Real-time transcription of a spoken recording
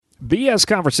BS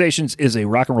Conversations is a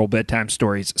rock and roll bedtime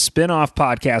stories spin-off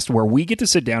podcast where we get to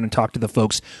sit down and talk to the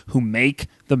folks who make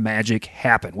the magic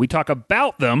happen. We talk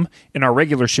about them in our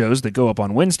regular shows that go up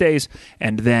on Wednesdays,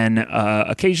 and then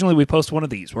occasionally we post one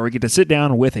of these where we get to sit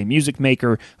down with a music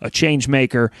maker, a change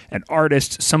maker, an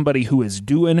artist, somebody who is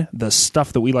doing the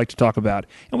stuff that we like to talk about,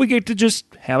 and we get to just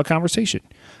have a conversation.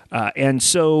 And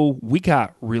so we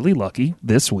got really lucky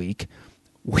this week.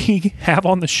 We have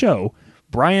on the show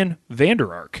Brian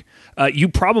Vander. You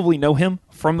probably know him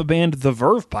from the band The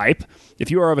Verve Pipe. If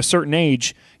you are of a certain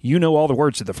age, you know all the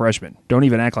words to The Freshman. Don't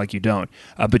even act like you don't.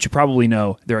 But you probably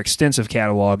know their extensive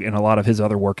catalog and a lot of his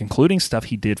other work, including stuff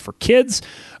he did for kids.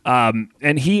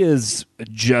 And he is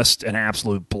just an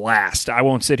absolute blast. I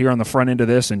won't sit here on the front end of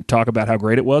this and talk about how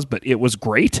great it was, but it was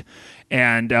great.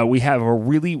 And we have a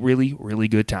really, really, really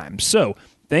good time. So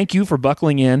thank you for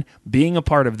buckling in, being a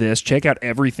part of this. Check out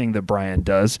everything that Brian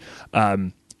does.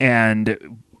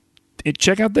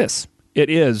 Check out this. It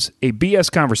is a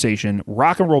BS Conversation,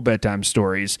 rock and roll bedtime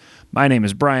stories. My name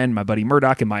is Brian, my buddy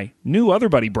Murdoch, and my new other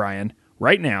buddy Brian.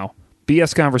 Right now,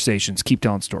 BS Conversations, keep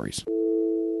telling stories.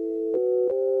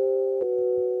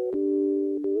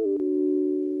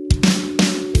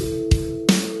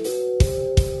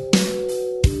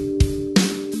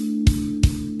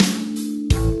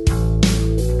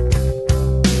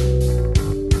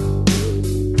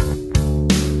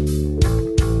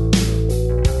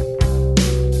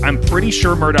 I'm pretty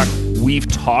sure, Murdoch, we've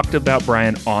talked about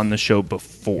Brian on the show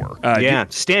before.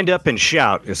 Stand Up and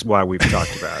Shout is why we've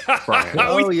talked about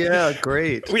Brian. Yeah,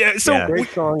 great. Great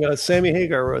song. Sammy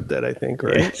Hagar wrote that, I think,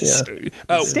 right?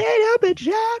 Yeah. Stand Up and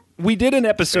Shout. We did an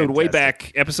episode way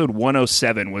back, episode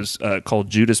 107 was called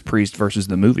Judas Priest versus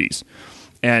the Movies.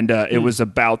 And it was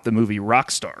about the movie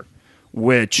Rockstar,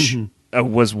 which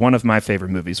was one of my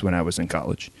favorite movies when I was in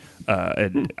college.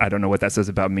 And I don't know what that says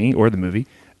about me or the movie.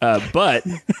 But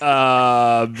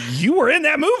you were in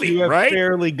that movie, you have right?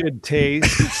 Fairly good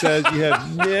taste. It says you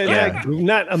have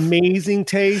not amazing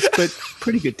taste, but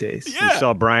pretty good taste. Yeah. You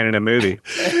saw Brian in a movie.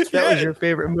 That was your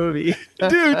favorite movie,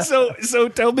 dude. So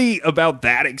tell me about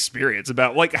that experience.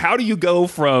 About like how do you go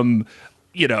from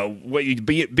being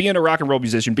a rock and roll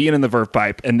musician, being in the Verve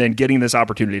Pipe, and then getting this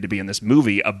opportunity to be in this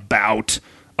movie about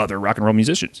other rock and roll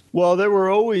musicians? Well, there were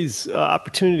always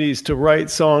opportunities to write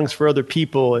songs for other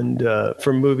people and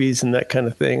for movies and that kind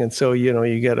of thing. And so,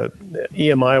 you get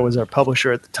EMI was our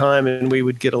publisher at the time, and we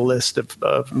would get a list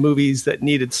of movies that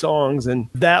needed songs. And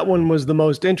that one was the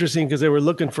most interesting because they were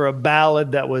looking for a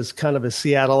ballad that was kind of a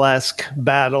Seattle-esque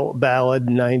ballad,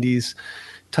 90s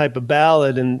type of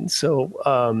ballad. And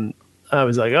so I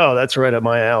was like, oh, that's right up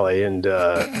my alley. And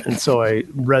so I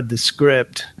read the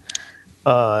script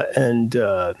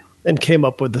and came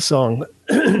up with the song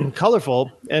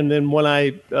Colorful. And then when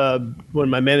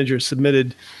my manager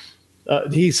submitted,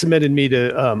 he submitted me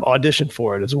to audition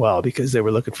for it as well because they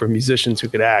were looking for musicians who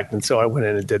could act. And so I went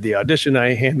in and did the audition.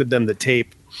 I handed them the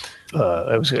tape.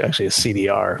 It was actually a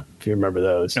CDR, if you remember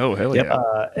those. Oh, hell yeah.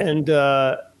 And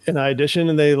I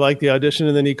auditioned, and they liked the audition.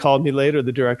 And then he called me later.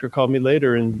 The director called me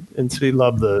later and said he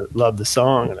loved the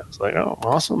song. And I was like, oh,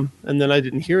 awesome. And then I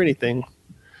didn't hear anything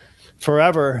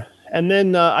forever. And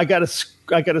then I got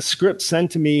a script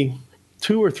sent to me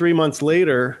 2 or 3 months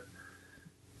later,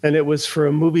 and it was for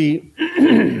a movie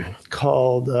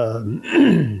called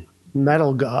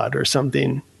Metal God or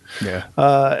something. Yeah.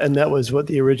 And that was what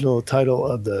the original title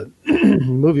of the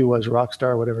movie was,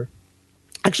 Rockstar, whatever.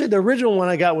 Actually, the original one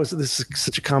I got was, this is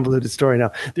such a convoluted story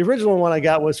now. The original one I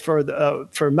got was for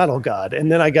Metal God.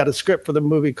 And then I got a script for the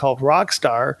movie called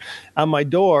Rockstar on my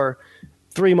door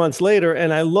 3 months later,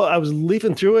 and I was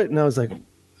leafing through it, and I was like,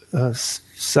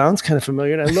 sounds kind of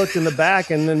familiar. And I looked in the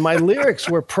back, and then my lyrics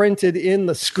were printed in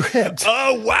the script.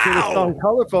 Oh, wow. For the song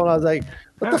Colorful. And I was like,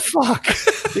 what the fuck?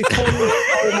 They told me to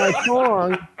play my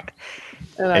song.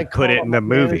 And I put it in the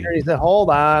movie. And he said, hold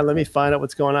on, let me find out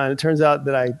what's going on. It turns out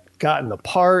that I gotten the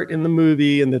part in the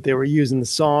movie and that they were using the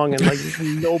song, and like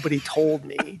nobody told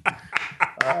me.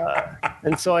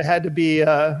 And so I had to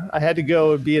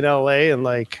go be in LA in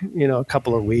a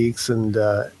couple of weeks, and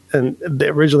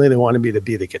originally they wanted me to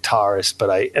be the guitarist, but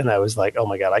I was like, oh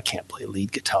my God, I can't play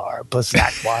lead guitar. Plus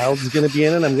Zach Wild is going to be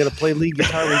in it. I'm going to play lead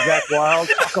guitar with Zach Wild.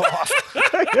 Fuck off.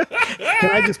 Can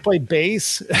I just play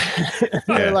bass?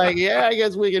 They're like, yeah, I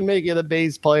guess we can make you the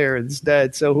bass player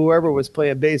instead. So whoever was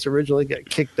playing bass originally got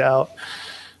kicked out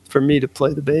for me to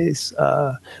play the bass.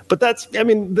 But those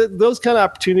kind of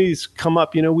opportunities come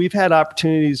up. We've had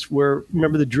opportunities where,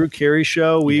 remember the Drew Carey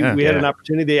show? We had an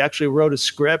opportunity. They actually wrote a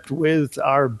script with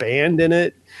our band in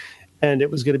it. and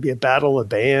it was going to be a battle of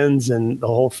bands and the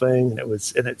whole thing.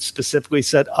 And it specifically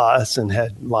said us and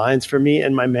had lines for me.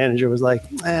 And my manager was like,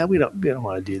 we don't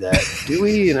want to do that, do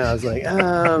we? And I was like,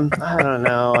 I don't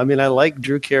know. I mean, I like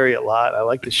Drew Carey a lot. I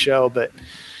like the show, but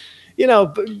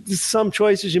some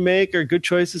choices you make are good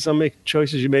choices. Some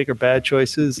choices you make are bad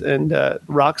choices. And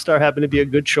Rockstar happened to be a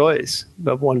good choice,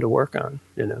 but one to work on,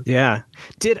 Yeah.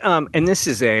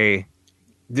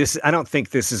 And I don't think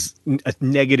this is a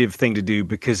negative thing to do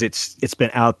because it's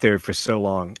been out there for so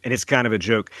long and it's kind of a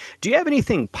joke. Do you have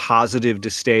anything positive to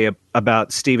say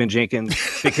about Stephen Jenkins?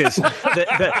 Because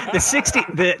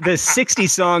the 60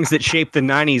 songs that shaped the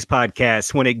 90s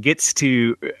podcast, when it gets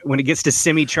to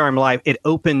Semi Charm Live, it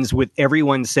opens with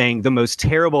everyone saying the most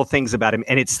terrible things about him,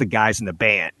 and it's the guys in the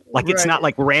band. Like, it's not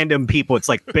like random people. It's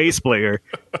like bass player,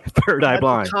 Third Eye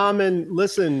Blind.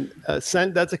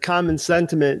 That's a common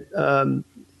sentiment.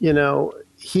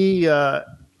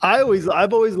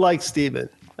 I've always liked Steven.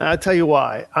 And I'll tell you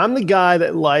why. I'm the guy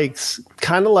that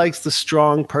kind of likes the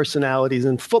strong personalities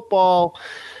in football.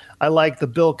 I like the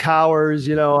Bill Cowers,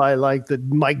 I like the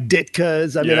Mike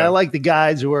Ditkas. I mean, I like the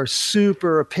guys who are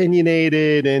super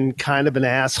opinionated and kind of an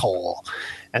asshole.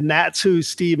 And that's who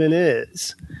Steven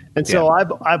is. And so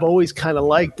I've always kind of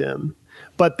liked him.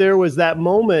 But there was that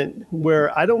moment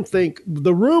where I don't think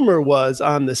the rumor was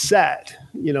on the set,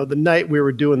 the night we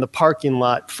were doing the parking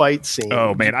lot fight scene.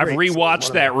 Oh, man, I've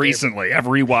rewatched that recently. I've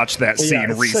rewatched that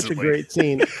scene recently. Such a great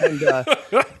scene.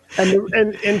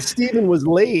 And Steven was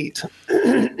late.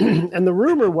 And the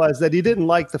rumor was that he didn't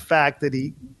like the fact that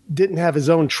he didn't have his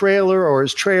own trailer, or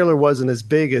his trailer wasn't as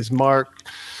big as Mark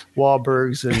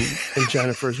Wahlberg's and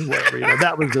Jennifer's or whatever.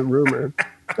 That was the rumor.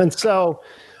 And so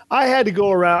I had to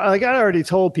go around. Like, I already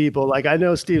told people, I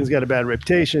know Steven's got a bad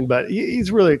reputation, but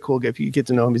he's really a cool guy. If you get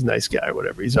to know him, he's a nice guy or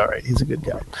whatever. He's all right. He's a good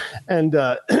guy. And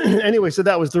anyway, so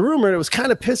that was the rumor. And it was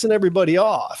kind of pissing everybody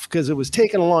off because it was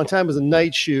taking a long time. It was a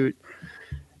night shoot.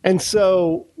 And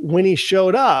so when he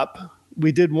showed up,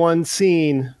 we did the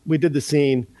scene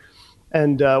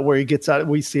and where he gets out,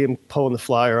 we see him pulling the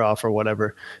flyer off or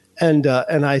whatever. And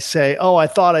I say, "Oh, I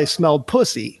thought I smelled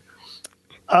pussy."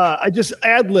 I just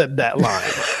ad-libbed that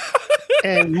line.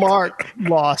 And Mark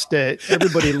lost it.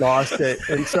 Everybody lost it.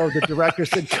 And so the director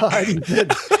said, "God," he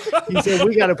said,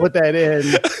 "we got to put that in.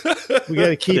 We got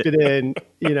to keep it in,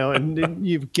 and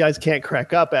you guys can't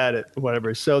crack up at it, or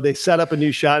whatever." So they set up a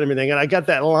new shot and everything. And I got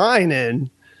that line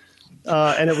in.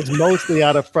 And it was mostly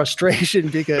out of frustration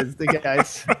because the guy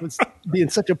was being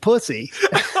such a pussy.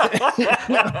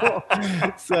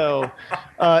 So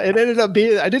it ended up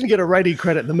being, I didn't get a writing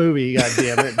credit in the movie, God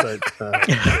damn it. But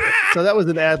so that was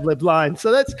an ad-lib line.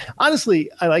 So that's honestly,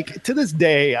 to this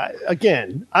day,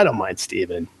 I don't mind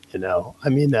Steven. I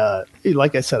mean,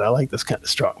 like I said, I like this kind of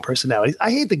strong personalities.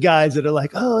 I hate the guys that are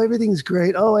like, "Oh, everything's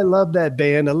great. Oh, I love that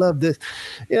band. I love this."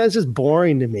 It's just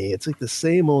boring to me. It's like the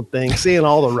same old thing, saying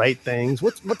all the right things.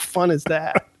 What fun is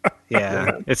that?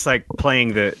 Yeah, it's like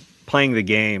playing the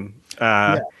game.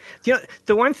 The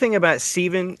one thing about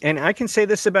Steven, and I can say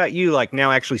this about you, like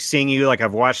now actually seeing you, like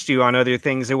I've watched you on other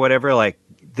things or whatever, like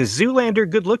the Zoolander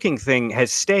good-looking thing has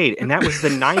stayed, and that was the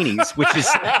 90s, which is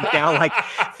now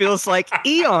feels like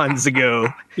eons ago.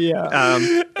 Yeah.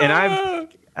 And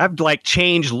I've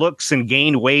changed looks and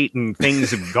gained weight, and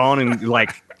things have gone and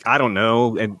I don't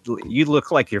know, and you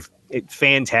look like you're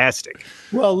fantastic.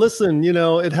 Well, listen,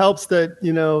 it helps that,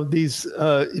 these,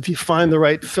 if you find the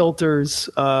right filters,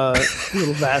 a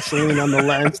little Vaseline on the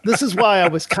lens. This is why I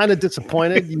was kind of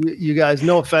disappointed. You guys,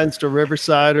 no offense to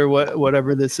Riverside or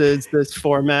whatever this is, this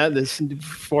format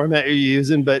you're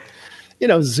using, but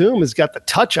Zoom has got the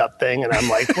touch-up thing, and I'm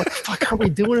like, what the fuck are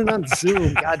we doing it on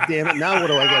Zoom? God damn it. Now what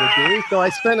do I got to do? So I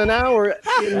spent an hour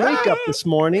in makeup this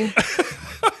morning.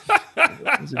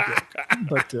 It was a joke.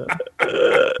 But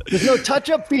there's no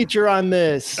touch-up feature on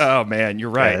this. Oh, man, you're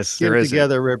right. Yes, there is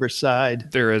together,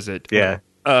 Riverside. There is it. Yeah.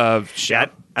 I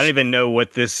don't even know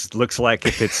what this looks like,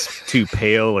 if it's too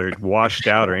pale or washed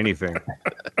out or anything.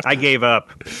 I gave up.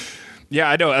 Yeah,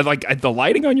 I know. The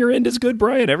lighting on your end is good,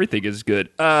 Brian. Everything is good.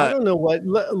 I don't know what.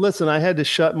 Listen, I had to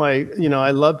shut my.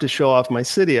 I love to show off my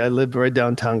city. I live right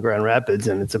downtown Grand Rapids,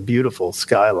 and it's a beautiful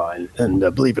skyline. And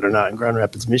believe it or not, in Grand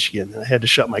Rapids, Michigan, I had to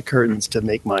shut my curtains to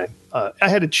make my. I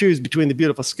had to choose between the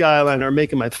beautiful skyline or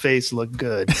making my face look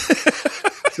good.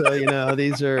 So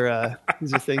these are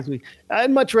things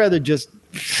I'd much rather just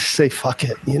say fuck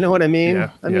it. You know what I mean? Yeah,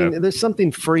 I mean, there's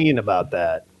something freeing about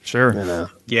that. Sure.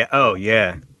 Yeah. Oh,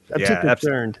 yeah. I'm too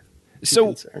concerned.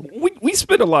 So we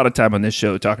spend a lot of time on this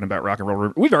show talking about rock and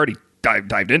roll. We've already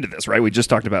dived into this, right? We just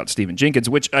talked about Stephen Jenkins,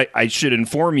 which I should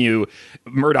inform you,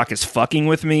 Murdoch is fucking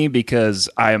with me because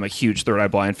I am a huge Third Eye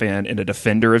Blind fan and a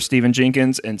defender of Stephen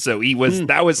Jenkins, and so he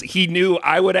knew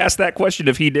I would ask that question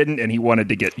if he didn't, and he wanted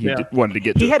to get.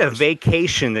 He had a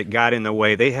vacation that got in the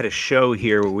way. They had a show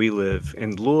here where we live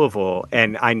in Louisville,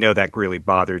 and I know that really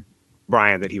bothered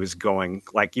Brian that he was going,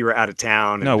 like you were out of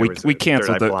town. No, we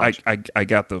canceled I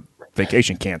got the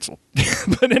vacation canceled.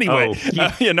 But anyway,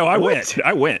 I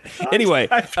went. Anyway,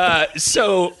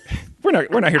 so we're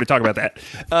not here to talk about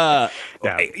that.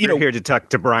 You're here to talk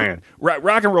to Brian.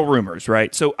 Rock and roll rumors,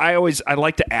 right? So I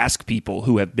like to ask people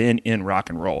who have been in rock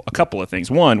and roll a couple of things.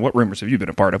 One, what rumors have you been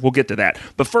a part of? We'll get to that.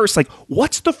 But first, like,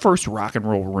 what's the first rock and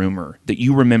roll rumor that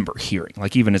you remember hearing,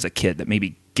 like even as a kid, that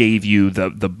maybe gave you the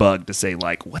bug to say,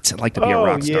 like, what's it like to be a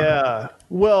rock star? Yeah.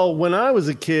 Well, when I was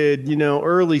a kid,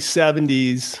 early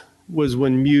 70s was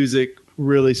when music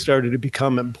really started to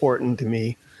become important to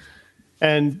me.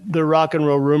 And the rock and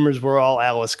roll rumors were all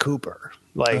Alice Cooper.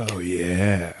 Like, oh,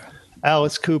 yeah.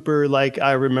 Alice Cooper, like,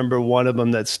 I remember one of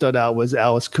them that stood out was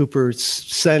Alice Cooper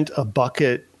sent a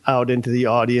bucket out into the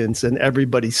audience and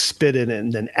everybody spit in it,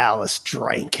 and then Alice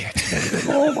drank it. And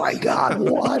oh my God,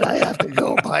 what? I have to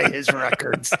go buy his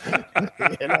records.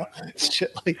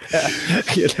 Shit like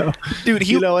that. Dude,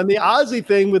 and the Ozzy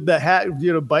thing with the hat,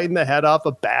 biting the head off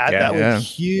a bat, that was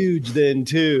huge then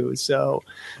too. So,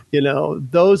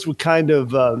 those were kind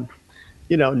of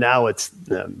now it's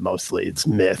mostly it's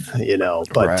myth,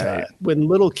 but right. When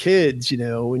little kids,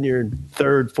 when you're in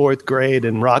third, fourth grade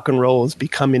and rock and roll is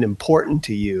becoming important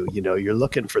to you, you're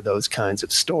looking for those kinds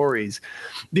of stories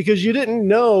because you didn't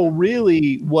know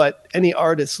really what any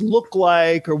artists looked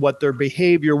like or what their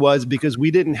behavior was because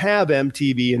we didn't have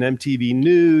MTV and MTV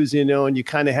News, and you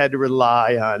kind of had to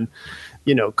rely on,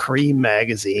 Cream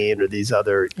magazine or these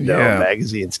other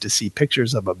magazines to see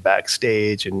pictures of them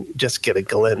backstage and just get a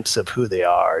glimpse of who they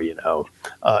are,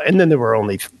 and then there were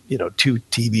only, 2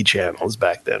 TV channels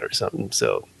back then or something.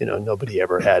 So, nobody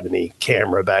ever had any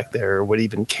camera back there or would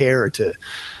even care to,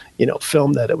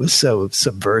 film that. It was so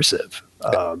subversive.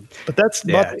 But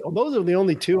those are the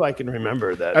only 2 I can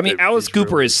remember that. I mean, Alice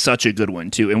Cooper is such a good one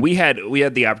too. And we had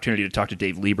the opportunity to talk to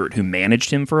Dave Liebert, who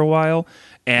managed him for a while.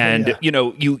 And,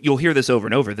 you'll hear this over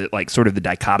and over that, like, sort of the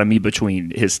dichotomy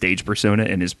between his stage persona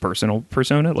and his personal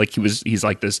persona. Like, he's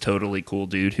like this totally cool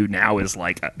dude who now is,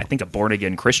 like, I think a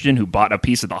born-again Christian who bought a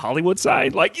piece of the Hollywood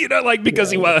side. Like, because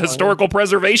he was historical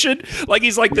preservation. Like,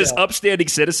 he's like this upstanding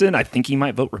citizen. I think he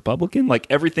might vote Republican. Like,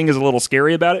 everything is a little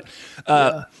scary about it.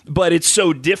 But it's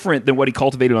so different than what he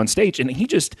cultivated on stage. And he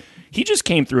just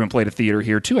came through and played a theater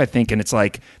here, too, I think. And it's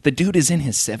like, the dude is in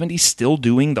his 70s still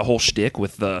doing the whole shtick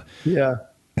with the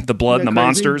blood and the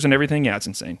monsters and everything. Yeah, it's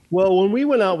insane. Well, when we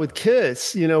went out with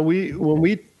Kiss,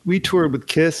 we toured with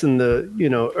Kiss in the,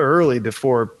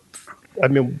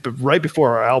 right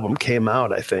before our album came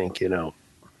out, I think,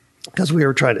 because we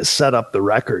were trying to set up the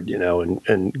record,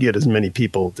 and get as many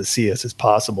people to see us as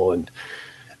possible.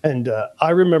 And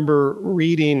I remember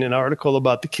reading an article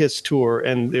about the Kiss tour,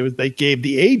 and they gave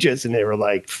the ages, and they were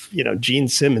like, Gene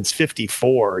Simmons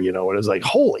 54, and it was like,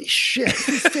 holy shit,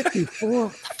 he's 54.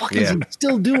 What the fuck is he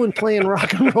still doing playing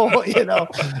rock and roll? Yeah.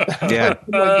 Oh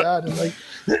my God. And like,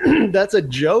 that's a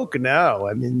joke now.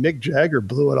 I mean, Mick Jagger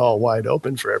blew it all wide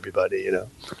open for everybody,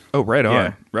 Oh, right on.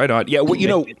 Yeah. Right on. Yeah.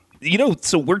 Well,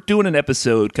 so we're doing an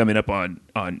episode coming up on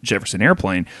Jefferson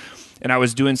Airplane. And I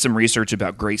was doing some research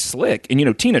about Grace Slick.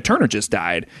 And, Tina Turner just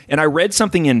died. And I read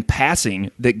something in passing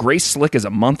that Grace Slick is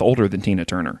a month older than Tina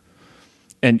Turner.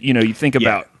 And, you think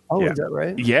about... Oh, is that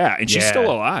right? Yeah, and she's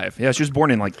still alive. Yeah, she was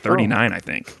born in, like, 39, I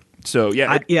think. So,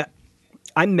 yeah.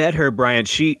 I met her, Brian.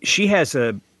 She has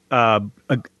a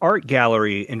art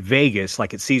gallery in Vegas,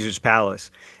 like at Caesar's Palace.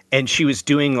 And she was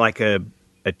doing, like, a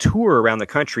tour around the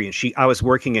country. And I was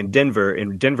working in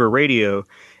Denver radio.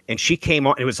 And she came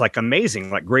on. It was like amazing.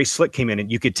 Like Grace Slick came in, and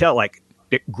you could tell like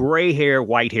gray hair,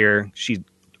 white hair. She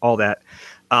all that.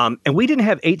 And we didn't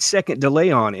have 8-second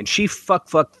delay on, and she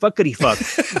fuckity fuck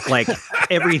like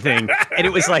everything, and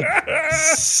it was like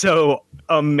so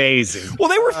amazing. Well,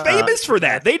 they were famous for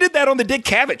that. They did that on the Dick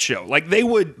Cavett show. Like they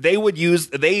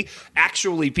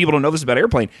actually, people don't know this about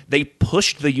Airplane, they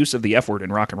pushed the use of the F word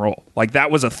in rock and roll. Like that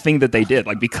was a thing that they did.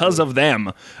 Like because of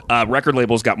them, record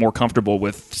labels got more comfortable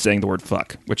with saying the word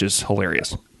fuck, which is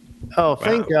hilarious. Oh,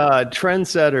 thank God.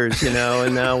 Trendsetters,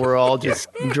 and now we're all just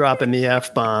dropping the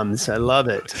F-bombs. I love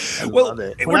it. I love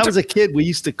it. When I was a kid, we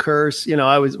used to curse.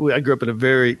 I grew up in a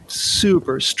very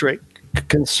super strict,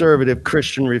 conservative,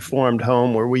 Christian Reformed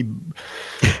home where we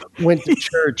went to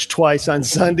church twice on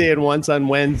Sunday and once on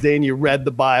Wednesday, and you read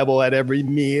the Bible at every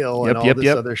meal and all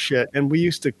this other shit. And we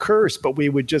used to curse, but we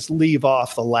would just leave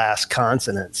off the last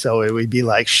consonant. So it would be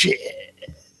like, shit.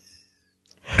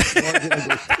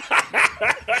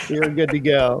 You're good to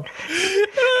go.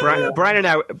 Brian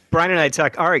and I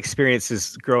talk. Our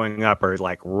experiences growing up are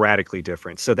like radically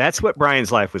different. So that's what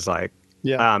Brian's life was like.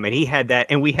 Yeah. And he had that,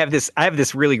 and I have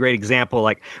this really great example.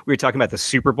 Like we were talking about the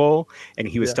Super Bowl, and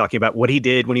he was talking about what he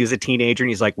did when he was a teenager. And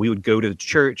he's like, we would go to the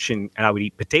church and I would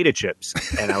eat potato chips.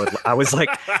 And I was like,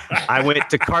 I went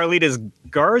to Carlita's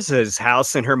Garza's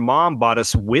house and her mom bought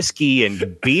us whiskey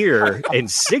and beer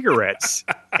and cigarettes.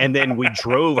 And then we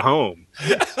drove home.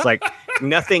 It's like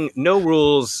nothing, no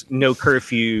rules, no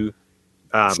curfew.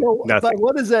 So, but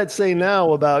what does that say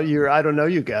now about I don't know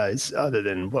you guys, other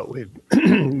than what we've,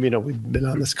 we've been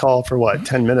on this call for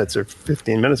 10 minutes or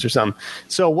 15 minutes or something.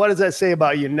 So what does that say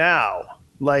about you now?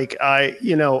 Like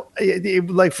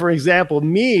like for example,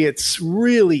 me, it's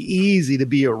really easy to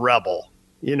be a rebel.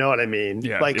 You know what I mean?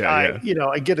 Yeah,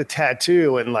 I get a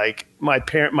tattoo and like my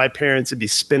parents would be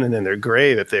spinning in their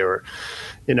grave if they were,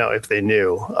 if they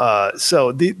knew.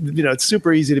 So it's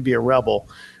super easy to be a rebel.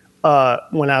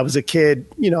 When I was a kid,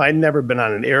 I'd never been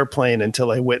on an airplane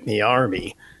until I went in the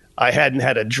Army. I hadn't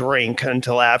had a drink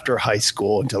until after high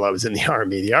school, until I was in the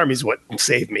Army. The Army's what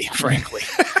saved me, frankly.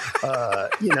 Wow.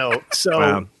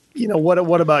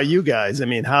 What about you guys? I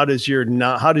mean, how does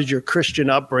your Christian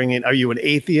upbringing? Are you an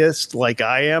atheist like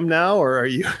I am now, or are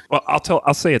you? Well,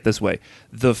 I'll say it this way: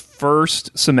 the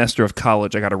first semester of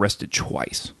college, I got arrested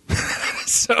twice.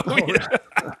 So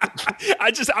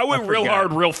I went real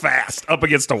hard, real fast, up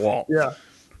against a wall. Yeah,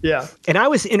 yeah. And I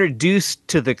was introduced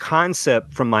to the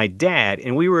concept from my dad,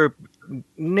 and we were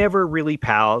never really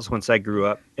pals once I grew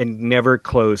up, and never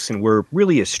close, and we're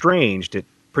really estranged at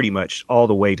pretty much all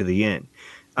the way to the end.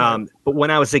 But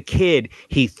when I was a kid,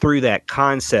 he threw that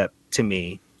concept to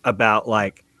me about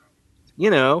like, he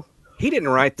didn't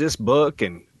write this book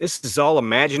and this is all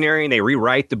imaginary and they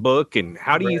rewrite the book. And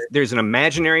there's an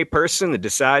imaginary person that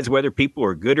decides whether people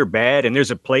are good or bad. And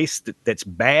there's a place that's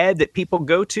bad that people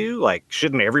go to. Like,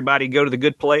 shouldn't everybody go to the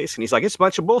good place? And he's like, it's a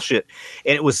bunch of bullshit.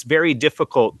 And it was very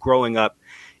difficult growing up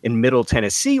in Middle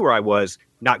Tennessee where I was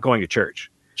not going to church.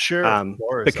 Sure.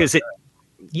 Because it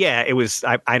was,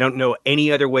 I don't know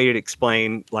any other way to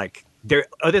explain, like, there,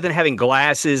 other than having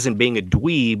glasses and being a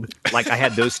dweeb, like I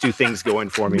had those two things going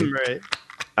for me. Right.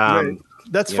 Right.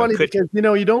 That's funny because,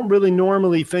 you don't really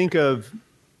normally think of,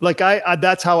 like,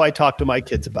 that's how I talk to my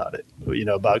kids about it,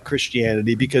 about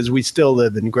Christianity, because we still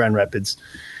live in Grand Rapids,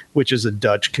 which is a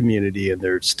Dutch community, and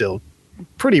they're still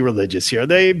pretty religious here.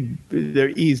 They're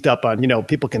eased up on,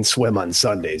 people can swim on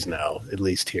Sundays now, at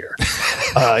least here,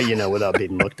 without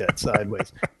being looked at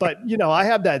sideways. But, I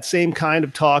have that same kind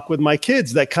of talk with my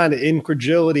kids, that kind of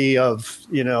incredulity of,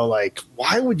 like,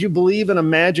 why would you believe in a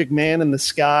magic man in the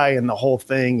sky and the whole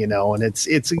thing, and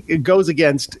it goes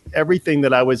against everything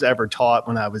that I was ever taught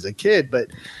when I was a kid. But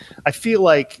I feel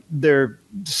like there are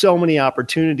so many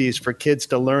opportunities for kids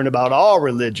to learn about all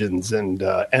religions, and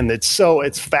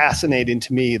it's fascinating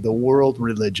to me, the world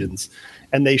religions,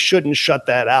 and they shouldn't shut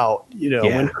that out.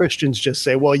 When Christians just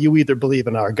say, well, you either believe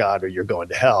in our God or you're going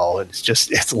to hell, and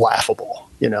it's laughable,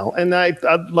 and I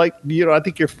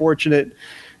think you're fortunate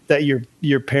that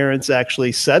your parents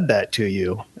actually said that to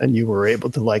you, and you were able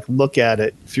to like look at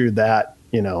it through that,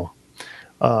 through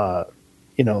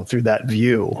that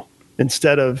view,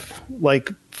 instead of like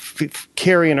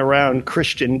carrying around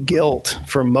Christian guilt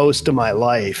for most of my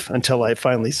life until I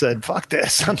finally said, fuck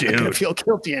this. I'm not going to feel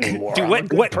guilty anymore. Dude,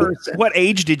 what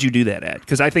age did you do that at?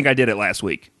 Because I think I did it last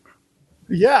week.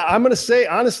 Yeah, I'm going to say,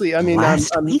 honestly, I mean,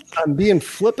 I'm being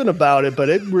flippant about it, but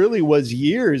it really was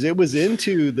years. It was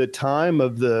into the time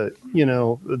of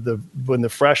when the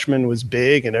freshman was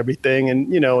big and everything.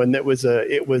 And, and it was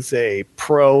a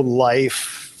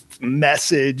pro-life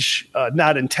message,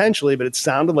 not intentionally, but it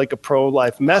sounded like a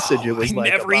pro-life message. It was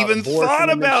like, never even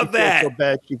thought about that. So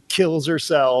bad she kills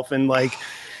herself, and like,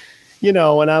 and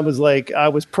I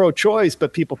was pro-choice,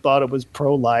 but people thought it was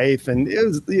pro-life, and it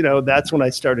was, that's when I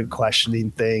started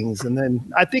questioning things. And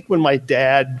then I think when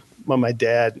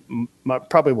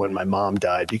probably when my mom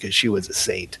died, because she was a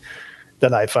saint,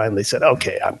 that I finally said,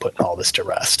 okay, I'm putting all this to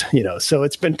rest, so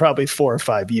it's been probably 4 or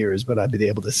 5 years, but I've been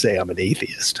able to say I'm an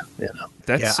atheist,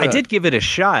 I did give it a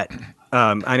shot.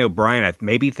 I know Brian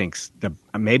maybe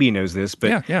he knows this,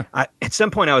 but at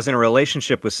some point I was in a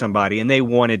relationship with somebody and they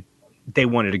wanted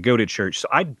to go to church. So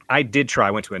I did try.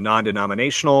 I went to a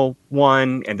non-denominational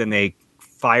one, and then they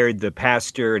fired the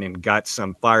pastor and then got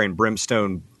some fire and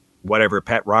brimstone whatever,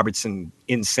 Pat Robertson,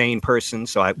 insane person.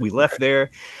 So we left there.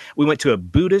 We went to a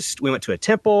Buddhist. We went to a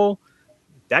temple.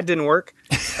 That didn't work.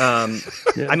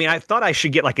 I mean, I thought I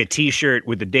should get like a T-shirt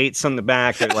with the dates on the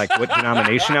back or like what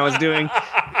denomination I was doing.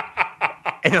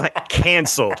 And like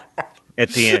canceled at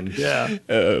the end. Yeah.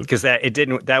 Because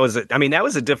that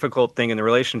was a difficult thing in the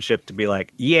relationship to be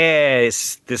like,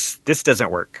 yes, this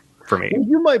doesn't work for me.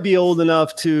 You might be old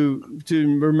enough to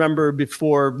remember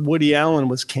before Woody Allen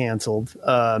was canceled.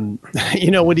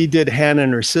 When he did Hannah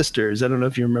and Her Sisters. I don't know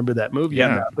if you remember that movie. Yeah.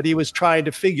 Or not, but he was trying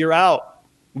to figure out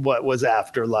what was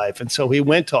afterlife. And so he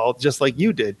went to all, just like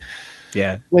you did.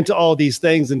 Yeah. Went to all these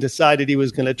things and decided he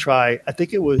was going to try, I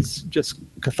think it was just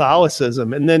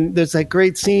Catholicism. And then there's that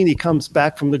great scene. He comes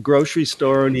back from the grocery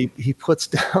store and he puts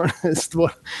down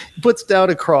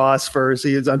a cross first.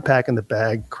 He is unpacking the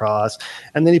bag, cross.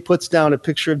 And then he puts down a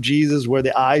picture of Jesus where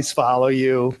the eyes follow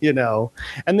you,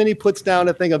 And then he puts down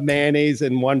a thing of mayonnaise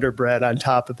and Wonder Bread on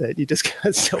top of it. You just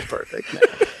got so perfect, man.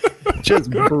 Just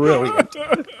brilliant.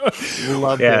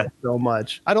 Love it so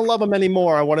much. I don't love him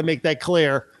anymore. I want to make that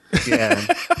clear. Yeah.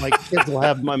 My kids will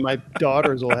have my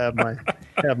daughters will have my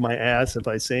ass if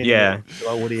I say anything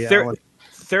about Woody Allen.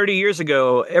 30 years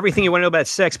ago, everything you want to know about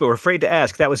sex, but we're afraid to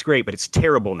ask. That was great, but it's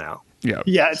terrible now. Yeah.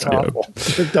 Yeah, it's awful.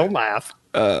 Don't laugh.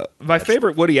 My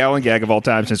favorite Woody Allen gag of all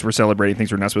time, since we're celebrating things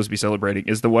we're not supposed to be celebrating,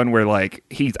 is the one where like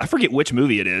I forget which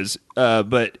movie it is,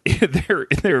 but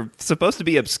they're supposed to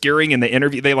be obscuring in the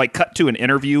interview. They like cut to an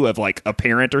interview of like a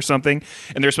parent or something,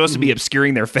 and they're supposed to be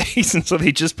obscuring their face, and so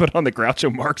they just put on the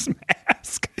Groucho Marx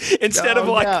mask instead of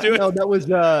doing. No, that was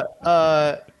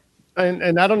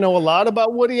and I don't know a lot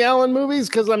about Woody Allen movies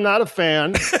because I'm not a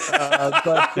fan.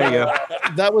 But there you go.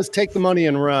 That was Take the Money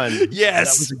and Run.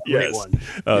 Yes, that was a great one.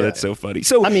 Oh, that's so funny.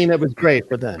 So I mean, it was great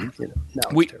for them.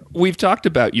 We've talked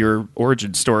about your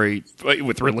origin story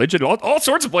with religion, all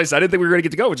sorts of places. I didn't think we were going to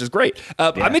get to go, which is great.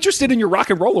 I'm interested in your rock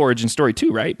and roll origin story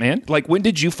too, right, man? Like, when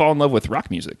did you fall in love with rock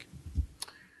music?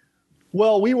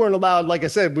 Well, we weren't allowed, like I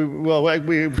said, we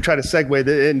try to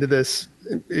segue into this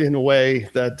in a way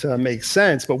that makes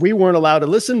sense, but we weren't allowed to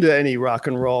listen to any rock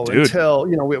and roll until,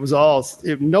 it was all,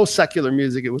 no secular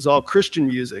music. It was all Christian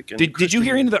music. And did you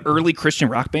hear any of the early Christian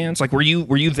rock bands? Like, were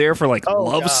you there for like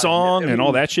Love Song and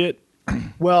all that shit?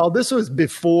 Well, this was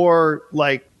before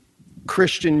like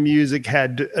Christian music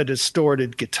had a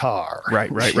distorted guitar. Right.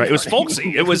 It was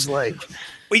folksy. It was like,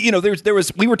 we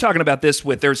were talking about this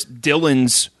there's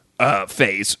Dylan's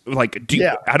phase. Like,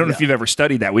 I don't know if you've ever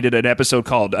studied that. We did an episode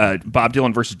called Bob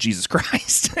Dylan versus Jesus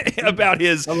Christ about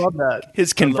his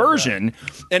conversion,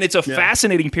 and it's a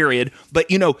fascinating period. But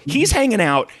he's hanging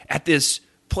out at this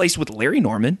place with Larry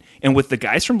Norman and with the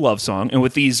guys from Love Song and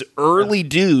with these early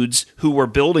dudes who were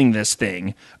building this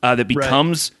thing that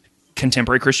becomes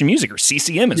contemporary Christian music, or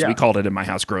CCM as we called it in my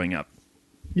house growing up.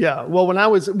 Yeah, well, I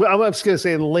was going to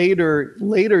say in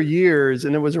later years,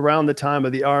 and it was around the time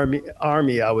of the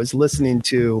army, I was listening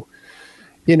to,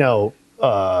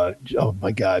 oh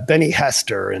my God, Benny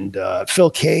Hester and Phil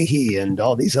Keaggy and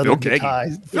all these other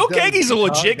guys. Phil Keaggy's a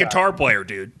legit guitar player,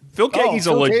 dude. Phil Keaggy's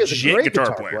a legit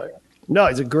guitar player. No,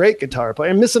 he's a great guitar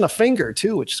player. And missing a finger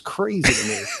too, which is crazy to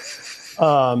me.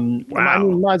 Wow. I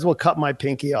mean, might as well cut my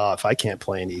pinky off. I can't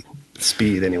play any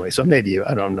speed anyway, so maybe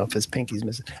I don't know if his pinky's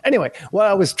missing. Anyway, what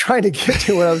I was trying to get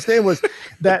to, what I was saying was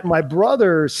that my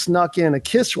brother snuck in a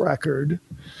Kiss record,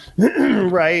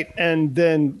 right? And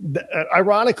then,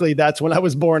 ironically, that's when I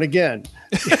was born again.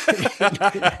 You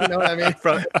know what I mean?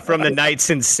 From the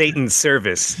Knights in Satan's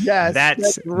Service. Yes,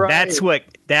 that's right.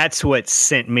 That's what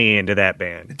sent me into that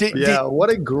band. What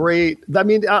a great! I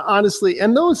mean, honestly,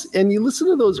 and you listen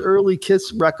to those early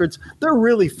Kiss records, they're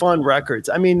really fun records.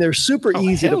 I mean, they're super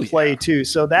easy to play too.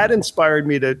 So that inspired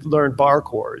me to learn bar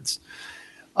chords.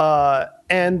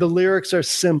 And the lyrics are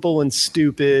simple and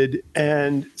stupid,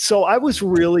 and so I was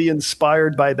really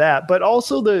inspired by that. But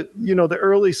also the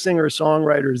early singer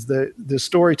songwriters, the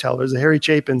storytellers, the Harry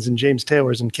Chapins and James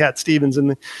Taylors and Cat Stevens,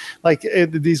 and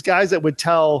these guys that would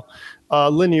tell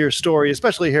linear story,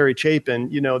 especially Harry Chapin.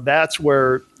 That's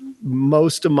where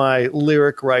most of my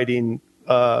lyric writing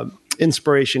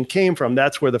inspiration came from.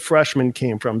 That's where the Freshman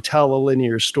came from. Tell a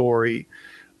linear story.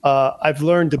 I've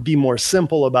learned to be more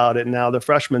simple about it now. The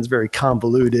Freshman's very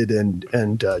convoluted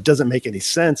and doesn't make any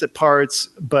sense at parts.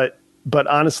 But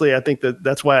honestly, I think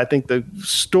that's why I think the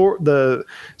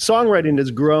songwriting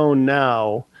has grown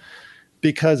now,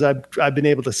 because I've been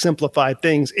able to simplify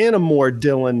things in a more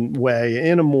Dylan way,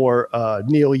 in a more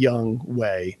Neil Young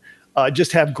way.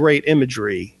 Just have great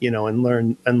imagery, and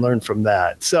learn from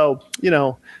that. So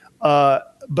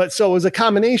But so it was a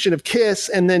combination of Kiss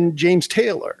and then James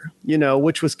Taylor,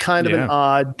 which was kind of an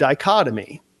odd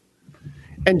dichotomy.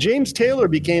 And James Taylor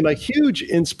became a huge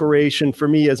inspiration for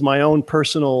me as my own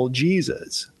personal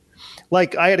Jesus.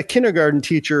 Like I had a kindergarten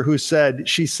teacher who said,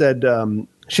 she said,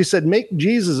 make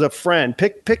Jesus a friend.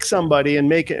 Pick somebody and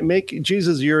make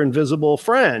Jesus your invisible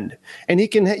friend. And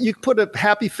you put a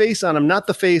happy face on him, not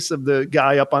the face of the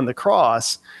guy up on the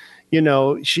cross.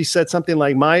 She said something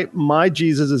like, my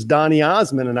Jesus is Donny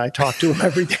Osmond, and I talk to him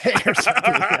every day or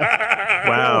something.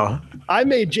 Wow. I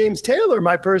made James Taylor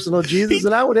my personal Jesus,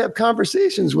 and I would have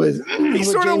conversations with He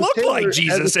sort of looked like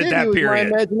Jesus at that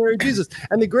period. My imaginary Jesus.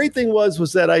 And the great thing was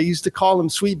that I used to call him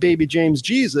Sweet Baby James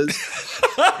Jesus.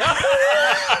 That's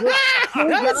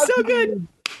so good.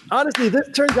 Honestly, this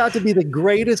turns out to be the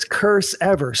greatest curse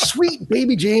ever. Sweet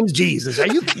Baby James Jesus. Are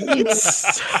you kidding me?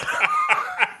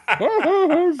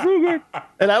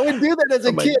 And I would do that as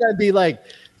a kid. I'd be like,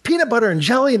 peanut butter and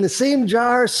jelly in the same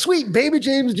jar. Sweet Baby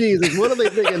James Jesus. What are they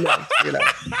thinking next?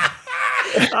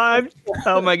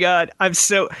 Oh my God. I'm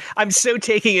so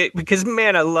taking it because,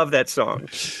 man, I love that song.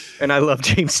 And I love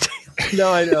James Taylor.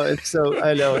 No, I know. It's so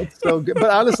good.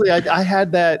 But honestly, I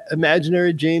had that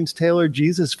imaginary James Taylor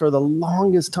Jesus for the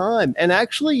longest time. And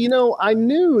actually, I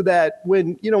knew that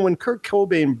when Kurt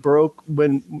Cobain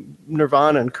when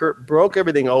Nirvana and Kurt broke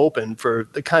everything open for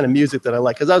the kind of music that I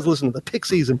like, because I was listening to the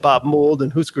Pixies and Bob Mould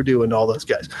and Husker Du and all those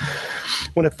guys.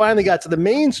 When it finally got to the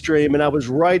mainstream and I was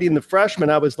writing The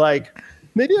Freshman, I was like,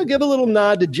 maybe I'll give a little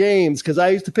nod to James, because I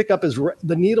used to pick up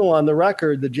the needle on the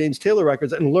record, the James Taylor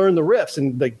records, and learn the riffs.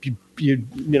 And like you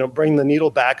bring the needle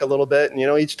back a little bit,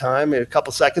 and each time a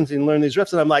couple seconds, and learn these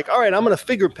riffs. And I'm like, all right, I'm going to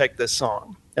finger pick this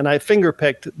song. And I finger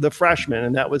picked The Freshman,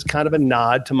 and that was kind of a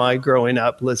nod to my growing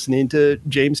up listening to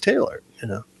James Taylor.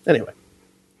 Anyway.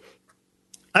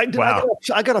 I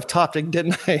got off topic,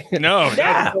 didn't I? No.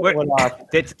 Yeah.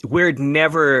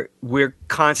 We're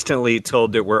constantly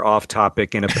told that we're off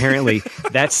topic, and apparently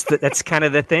that's kind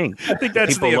of the thing. I think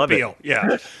that's People the love appeal. It.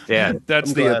 Yeah. Yeah.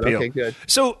 That's the appeal. Okay, good.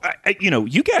 So,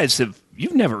 you guys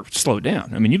you've never slowed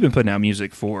down. I mean, you've been putting out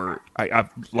music for,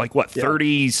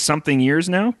 30-something years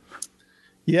now?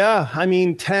 Yeah. I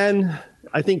mean, 10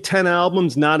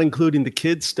 albums, not including the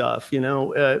kids stuff.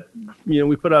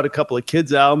 We put out a couple of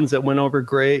kids albums that went over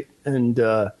great, and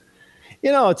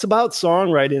it's about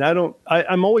songwriting.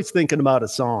 I'm always thinking about a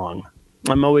song.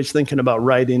 I'm always thinking about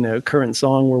writing a current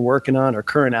song we're working on or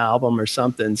current album or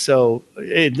something. So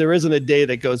there isn't a day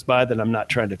that goes by that I'm not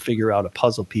trying to figure out a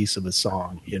puzzle piece of a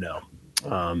song.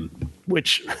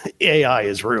 Which AI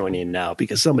is ruining now,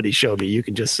 because somebody showed me you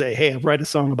can just say, "Hey, write a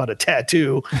song about a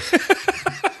tattoo."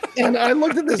 And I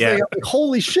looked at this thing, I'm like,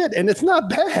 holy shit, and it's not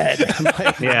bad. I'm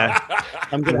like,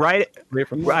 I'm gonna write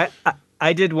from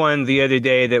I did one the other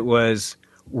day that was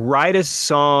write a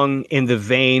song in the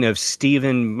vein of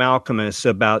Stephen Malkmus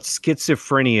about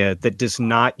schizophrenia that does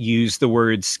not use the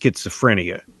word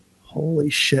schizophrenia. Holy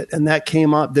shit. And that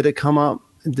came up. Did it come up?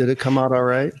 Did it come out all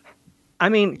right? I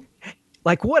mean,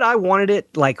 what I wanted,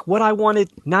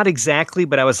 not exactly,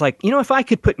 but I was like, if I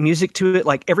could put music to it,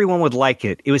 everyone would like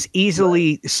it. It was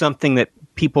easily something that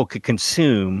people could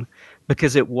consume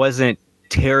because it wasn't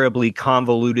terribly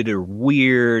convoluted or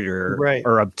weird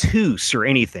or obtuse or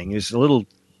anything. It was a little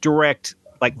direct,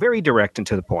 very direct and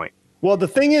to the point. Well, the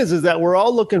thing is that we're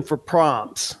all looking for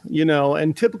prompts,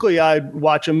 and typically I'd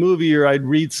watch a movie or I'd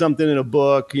read something in a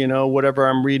book, whatever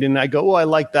I'm reading. And I go, oh, I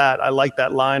like that. I like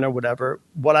that line or whatever.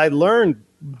 What I learned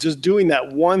just doing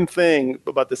that one thing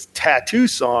about this tattoo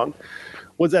song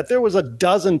was that there was a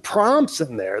dozen prompts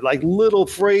in there, little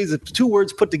phrases, 2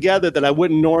 words put together that I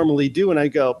wouldn't normally do. And I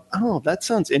go, oh, that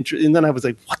sounds interesting. And then I was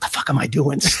like, what the fuck am I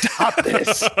doing? Stop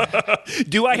this.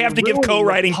 Do I have to give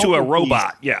co-writing to a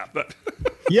robot? Yeah.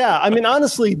 Yeah. I mean,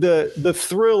 honestly, the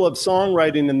thrill of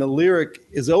songwriting and the lyric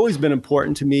has always been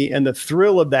important to me. And the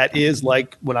thrill of that is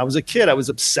when I was a kid, I was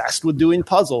obsessed with doing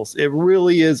puzzles. It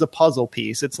really is a puzzle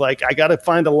piece. It's I got to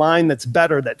find a line that's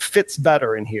better, that fits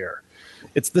better in here.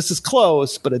 This is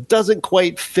close, but it doesn't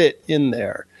quite fit in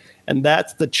there. And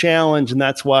that's the challenge. And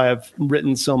that's why I've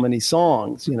written so many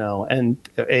songs, and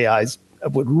AIs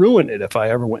would ruin it if I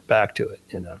ever went back to it,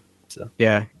 So,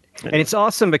 yeah. And it's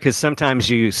awesome because sometimes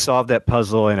you solve that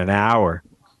puzzle in an hour,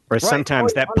 or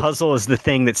sometimes that puzzle is the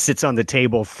thing that sits on the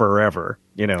table forever,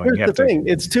 Here's the thing.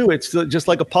 It's just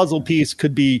like a puzzle piece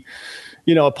could be,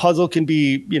 a puzzle can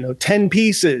be, 10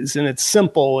 pieces, and it's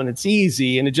simple and it's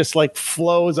easy and it just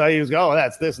flows. I use, oh,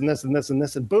 that's this and this and this and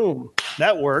this, and boom,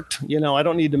 that worked. I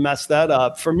don't need to mess that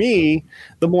up. For me,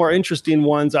 the more interesting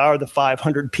ones are the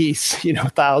 500 piece,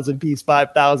 1,000 piece,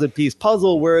 5,000 piece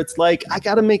puzzle where it's I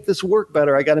got to make this work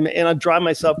better. And I drive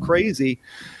myself crazy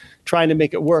trying to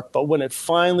make it work. But when it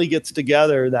finally gets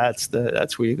together,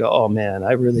 that's where you go, oh man,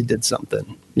 I really did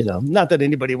something. Not that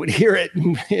anybody would hear it,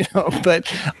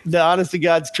 but the honest to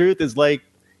God's truth is like,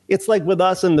 it's like with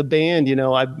us in the band,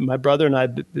 my brother and I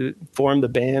formed the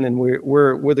band, and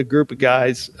we're the group of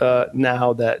guys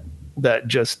now that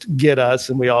just get us,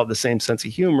 and we all have the same sense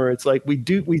of humor. It's like we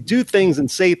do things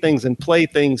and say things and play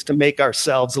things to make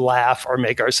ourselves laugh or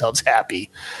make ourselves happy.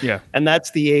 Yeah. And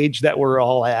that's the age that we're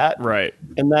all at. Right.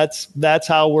 And that's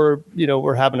how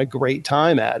we're having a great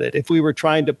time at it. If we were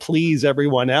trying to please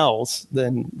everyone else,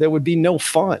 then there would be no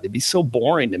fun. It'd be so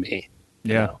boring to me.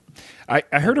 Yeah.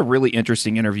 I heard a really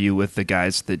interesting interview with the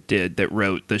guys that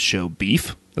wrote the show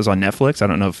Beef. It was on Netflix. I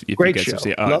don't know if you guys have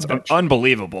seen it. Oh, it's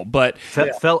unbelievable. But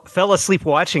fell asleep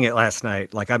watching it last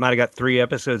night. Like I might have got 3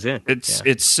 episodes in.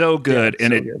 It's so good.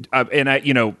 Yeah,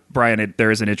 and Brian,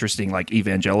 there is an interesting like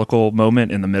evangelical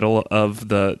moment in the middle of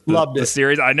the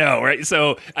series. I know, right?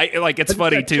 So it's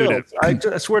funny too.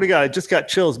 I swear to God, I just got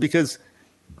chills because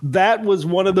that was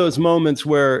one of those moments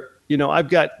where, I've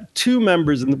got 2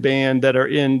 members in the band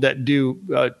that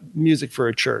do music for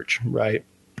a church, right?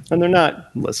 And they're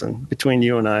not, between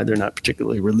you and I, they're not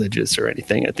particularly religious or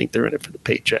anything. I think they're in it for the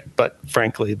paycheck. But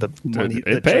frankly, the money,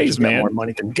 it pays, man. More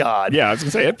money than God. Yeah, I was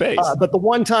going to say it pays. But the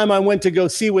one time I went to go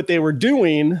see what they were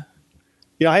doing,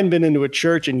 I hadn't been into a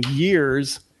church in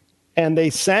years. And they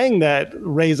sang that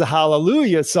Raise a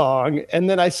Hallelujah song. And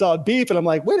then I saw Beef and I'm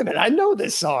like, wait a minute, I know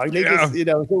this song. They just,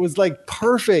 it was like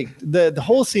perfect. The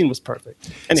whole scene was perfect.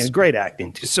 And it was great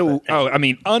acting too. So,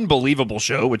 unbelievable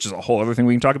show, which is a whole other thing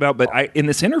we can talk about. But in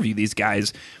this interview, these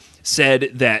guys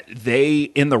said that they,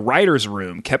 in the writer's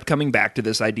room, kept coming back to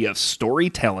this idea of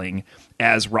storytelling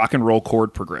as rock and roll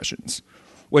chord progressions,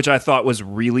 which I thought was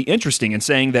really interesting, and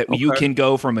saying that you can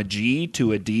go from a G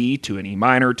to a D to an E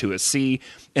minor to a C,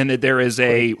 and that there is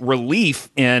a relief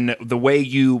in the way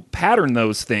you pattern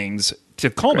those things to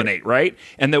culminate, right?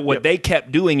 And that what they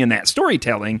kept doing in that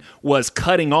storytelling was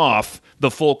cutting off the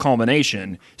full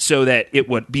culmination so that it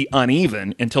would be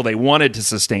uneven until they wanted to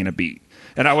sustain a beat.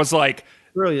 And I was like,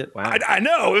 brilliant. Wow. I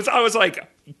know. I was like,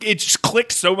 it just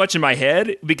clicked so much in my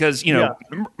head because,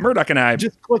 Murdoch and I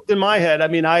just clicked in my head. I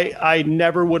mean, I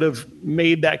never would have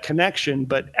made that connection,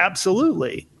 but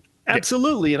absolutely.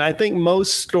 Absolutely. And I think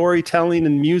most storytelling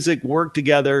and music work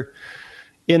together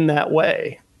in that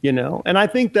way, and I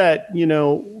think that,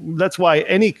 that's why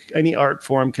any art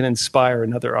form can inspire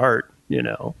another art,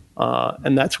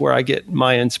 and that's where I get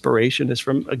my inspiration is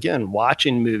from, again,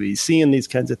 watching movies, seeing these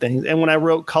kinds of things. And when I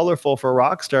wrote Colorful for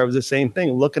Rockstar, it was the same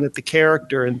thing, looking at the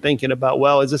character and thinking about,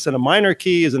 well, is this in a minor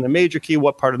key? Is it in a major key?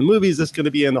 What part of the movie is this going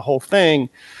to be in, the whole thing?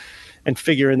 And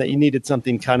figuring that you needed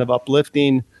something kind of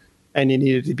uplifting and you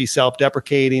needed to be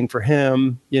self-deprecating for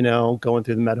him, going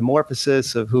through the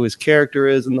metamorphosis of who his character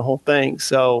is and the whole thing.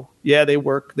 So yeah, they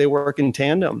work in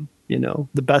tandem.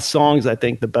 The best songs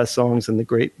and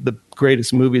the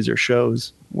greatest movies or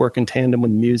shows work in tandem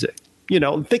with music.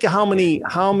 Think of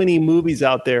how many movies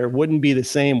out there wouldn't be the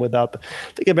same without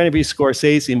think of any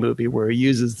Scorsese movie where he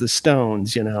uses the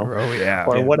Stones,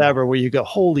 or whatever, where you go,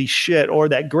 holy shit. Or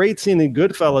that great scene in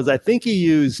Goodfellas. I think he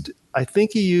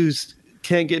used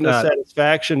Can't Get No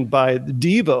Satisfaction by the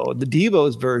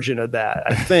Devo's version of that,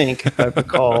 I think, if I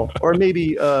recall. Or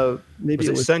maybe it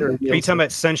was are you talking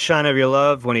about Sunshine of Your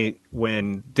Love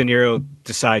when De Niro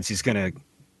decides he's gonna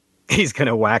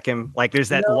whack him? Like there's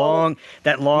that long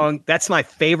that's my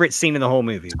favorite scene in the whole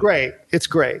movie. It's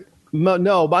great.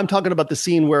 No, but I'm talking about the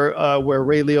scene where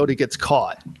Ray Liotta gets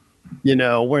caught. When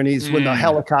the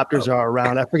helicopters are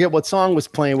around. I forget what song was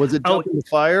playing. Was it Jump into the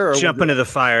Fire? Or Jump into the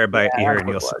Fire by Harry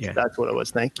Nilsson. Yeah, that's what it was.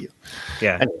 Thank you.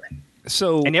 Yeah. Anyway.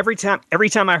 So, and every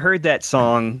time I heard that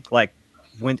song, like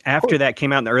after that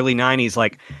came out in the early 90s,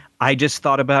 like I just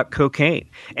thought about cocaine,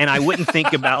 and I wouldn't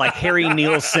think about like Harry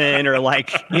Nilsson or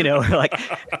like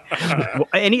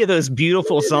any of those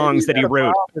beautiful songs that he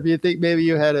wrote. If you think maybe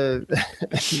you had a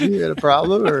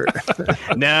problem, or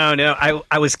no,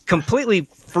 I was completely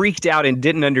freaked out and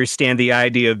didn't understand the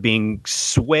idea of being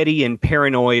sweaty and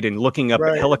paranoid and looking up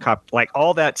at helicopter. Like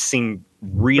all that seemed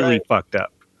really fucked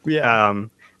up. Yeah.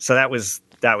 So that was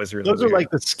really those weird. are like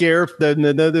the scare.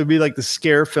 There'd be like the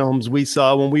scare films we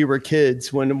saw when we were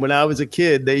kids. When I was a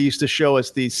kid, they used to show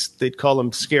us these. They'd call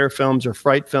them scare films or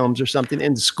fright films or something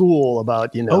in school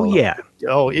about Oh yeah.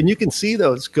 And you can see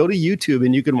those. Go to YouTube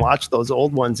and you can watch those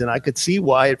old ones. And I could see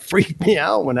why it freaked me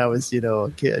out when I was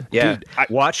a kid. Yeah. Dude,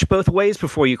 watch both ways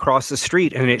before you cross the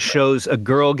street, and it shows a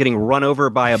girl getting run over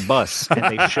by a bus,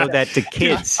 and they show that to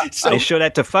kids. They show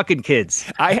that to fucking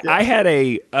kids. I had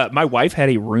my wife had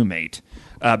a roommate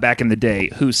back in the day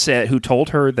who told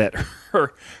her that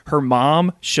her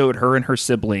mom showed her and her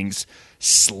siblings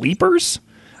Sleepers.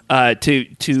 Do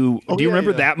you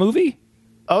remember that movie?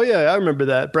 Oh yeah, I remember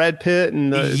that. Brad Pitt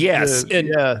and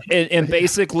and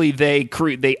basically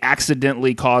they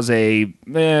accidentally cause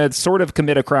sort of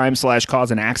commit a crime /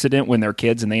 cause an accident when they're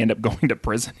kids and they end up going to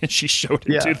prison. And she showed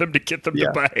it to them to get them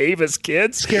to behave as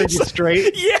kids. Scared you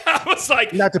straight. Yeah, I was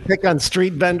like, not to pick on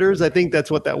street vendors. I think that's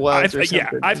what that was.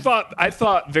 I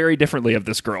thought very differently of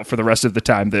this girl for the rest of the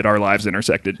time that our lives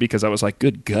intersected, because I was like,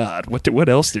 good God, what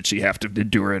else did she have to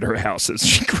endure at her house as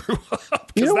she grew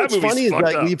up? You know what's funny is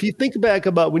that if you think back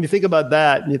about when you think about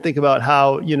that and you think about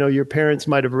how, your parents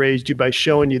might have raised you by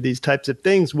showing you these types of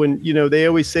things, when, they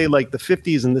always say like the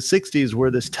 50s and the 60s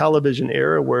were this television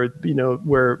era where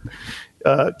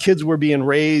kids were being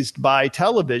raised by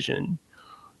television.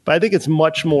 But I think it's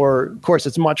much more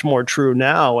true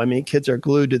now. I mean, kids are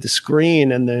glued to the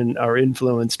screen and then are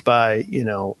influenced by,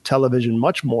 television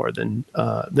much more than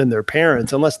their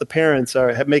parents, unless the parents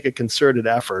make a concerted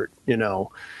effort,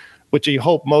 which you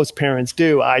hope most parents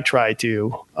do. I try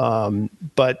to.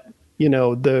 But,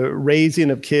 the raising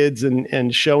of kids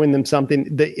and showing them something,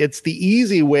 it's the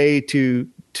easy way to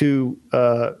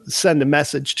send a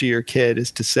message to your kid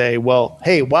is to say, well,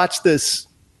 hey, watch this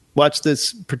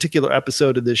particular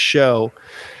episode of this show,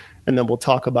 and then we'll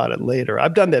talk about it later.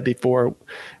 I've done that before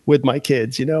with my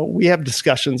kids. We have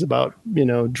discussions about,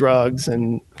 drugs,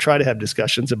 and try to have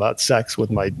discussions about sex with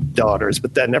my daughters,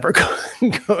 but that never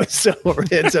goes over.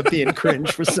 It ends up being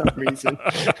cringe for some reason.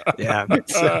 Yeah.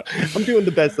 So I'm doing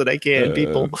the best that I can,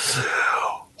 people.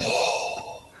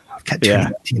 I've got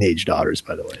two teenage daughters,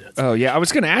 by the way. Oh, yeah. I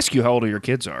was going to ask you how old your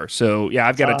kids are. So, yeah,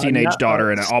 I've got a teenage daughter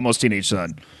and an almost teenage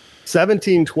son.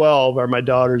 17, 12 are my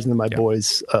daughters, and then my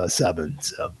boy's 7.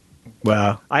 So.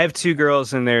 Wow. I have 2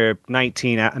 girls and they're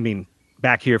 19. I mean,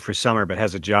 back here for summer, but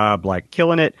has a job like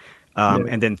killing it.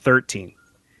 And then 13.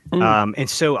 And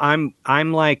so I'm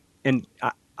like, and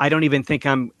I don't even think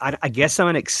I guess I'm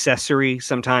an accessory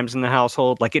sometimes in the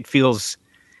household. Like it feels,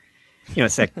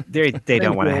 it's like they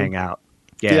don't want to hang out.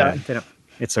 Yeah. They don't,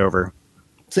 it's over.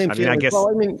 Same feeling. I guess.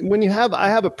 Well, when I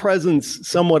have a presence,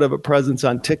 somewhat of a presence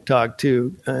on TikTok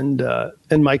too, and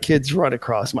my kids run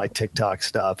across my TikTok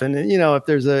stuff, and if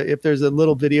there's a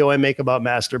little video I make about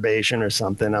masturbation or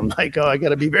something, I'm like, oh, I got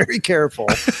to be very careful.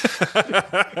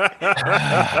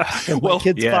 My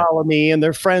kids follow me, and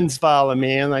their friends follow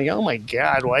me, and like, oh my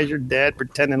God, why is your dad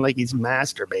pretending like he's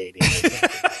masturbating?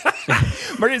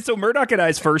 So Murdoch and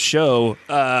I's first show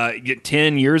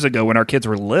 10 years ago when our kids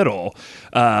were little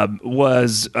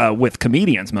was with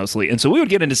comedians mostly. And so we would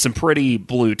get into some pretty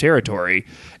blue territory.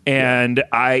 And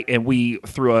we,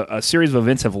 through a series of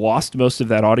events, have lost most of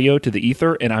that audio to the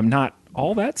ether. And I'm not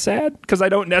all that sad because I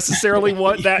don't necessarily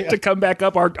want that to come back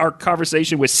up. Our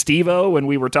conversation with Steve-O when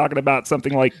we were talking about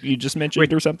something like you just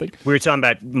mentioned or something. We were talking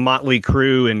about Motley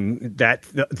Crue and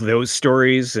those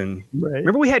stories. And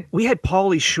remember we had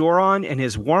Pauly Shore on, and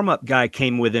his warm-up guy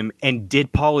came with him and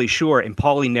did Pauly Shore, and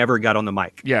Pauly never got on the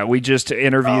mic. Yeah, we just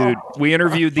interviewed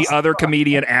the other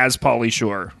comedian as Pauly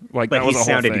Shore. Like, but that was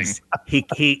a whole thing.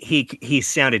 He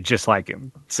sounded just like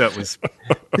him. So it was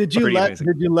Did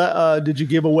you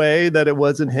give away that it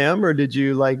wasn't him, or did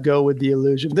you like go with the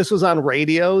illusion? This was on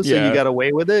radio, so you got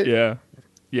away with it.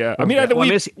 Yeah. I mean, I think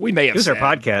we may have. It was our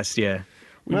podcast. Yeah.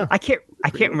 I can't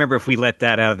remember if we let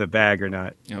that out of the bag or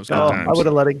not. I would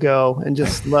have let it go and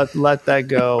just let that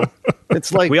go.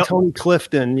 It's like Tony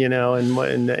Clifton,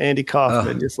 and Andy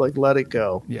Kaufman, just like let it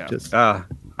go. Yeah.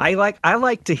 I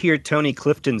like to hear Tony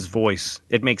Clifton's voice.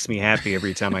 It makes me happy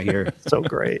every time I hear it. So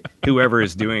great. Whoever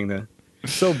is doing the.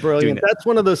 So brilliant. That's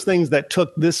one of those things that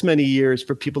took this many years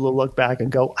for people to look back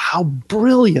and go, how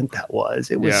brilliant that was.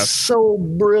 It was so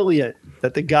brilliant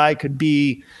that the guy could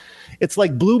be. It's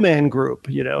like Blue Man Group,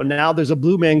 now there's a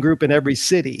Blue Man Group in every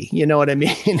city. You know what I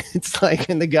mean? It's like,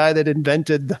 and the guy that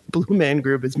invented the Blue Man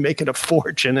Group is making a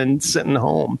fortune and sitting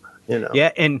home,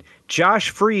 Yeah. And Josh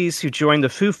Freese, who joined the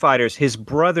Foo Fighters, his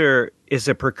brother is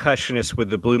a percussionist with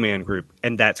the Blue Man Group.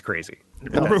 And that's crazy.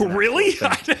 Really?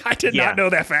 I did not know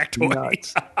that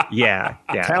factoid. Yeah.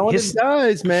 Talented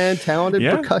guys, man. Talented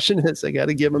percussionists. I got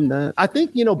to give them that. I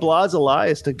think, Blas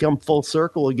Elias, to come full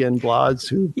circle again, Blas,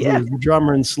 who was the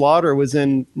drummer in Slaughter, was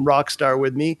in Rockstar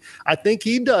with me. I think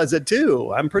he does it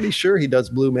too. I'm pretty sure he does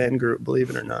Blue Man Group, believe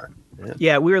it or not.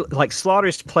 Yeah, we were like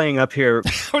Slaughter's playing up here.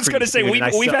 I was going to say,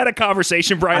 we've had a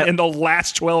conversation, Brian, in the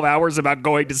last 12 hours about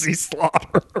going to see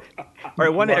Slaughter.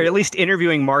 Or at least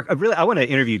interviewing Mark. I want to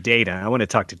interview Dana. I want to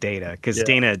talk to Dana because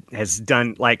Dana has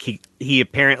done, like, he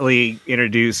apparently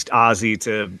introduced Ozzy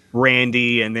to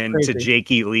Randy and then to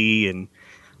Jakey Lee, and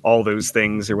all those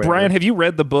things or whatever. Brian, have you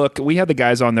read the book? We had the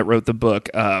guys on that wrote the book.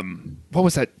 What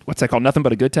was that? What's that called? Nothing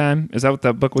But a Good Time? Is that what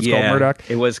that book was called, Murdoch?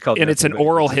 It was called. And it's an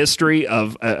oral history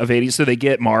of 80s. So they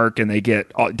get Mark and they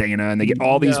get Dana and they get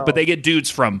all these, but they get dudes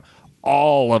from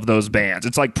all of those bands.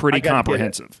 It's like pretty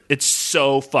comprehensive. It's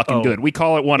so fucking good. We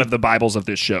call it one of the Bibles of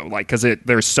this show, like, because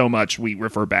there's so much we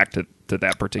refer back to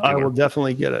that particular. I will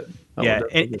definitely get it.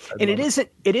 And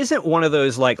it isn't one of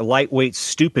those like lightweight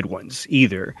stupid ones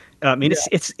either. I mean,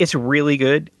 it's really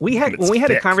good. We had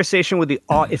a conversation with the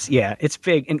it's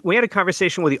big, and we had a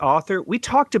conversation with the author. We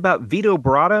talked about Vito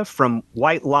Bratta from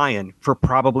White Lion for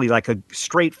probably like a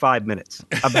straight 5 minutes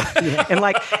and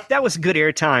like that was good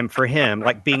airtime for him,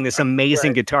 like being this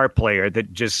amazing guitar player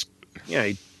that just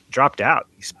he dropped out,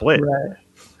 he split. Right.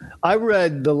 I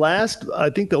read the last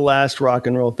rock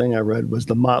and roll thing I read was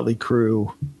the Motley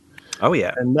Crue. Oh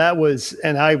yeah, and that was,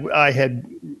 and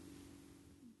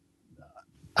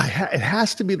it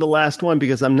has to be the last one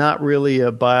because I'm not really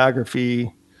a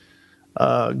biography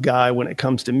guy when it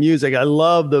comes to music. I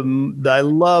love the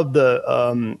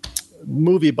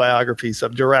movie biographies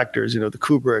of directors, the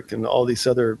Kubrick and all these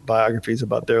other biographies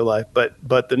about their life. But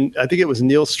I think it was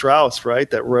Neil Strauss, right,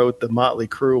 that wrote the Motley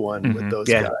Crue one with those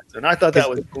guys, and I thought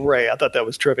that was great. I thought that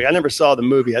was terrific. I never saw the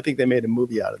movie. I think they made a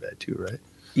movie out of that too, right?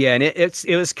 Yeah, and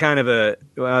it was kind of it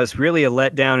was really a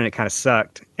letdown, and it kind of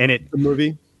sucked. And the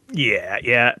movie,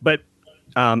 yeah, but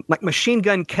like Machine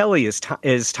Gun Kelly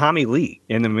is Tommy Lee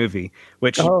in the movie,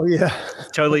 which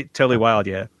totally wild,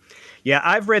 yeah.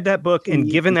 I've read that book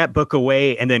and given that book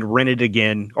away, and then rented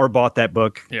again or bought that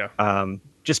book,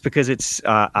 just because it's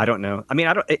I don't know. I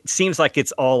mean, it seems like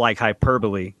it's all like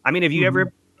hyperbole. I mean, have you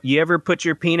ever put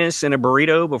your penis in a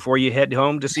burrito before you head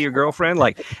home to see your girlfriend?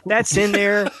 Like that's in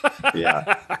there.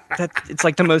 Yeah. It's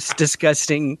like the most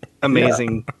disgusting,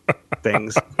 amazing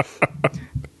things.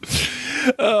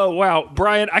 Oh, wow.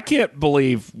 Brian, I can't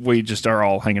believe we just are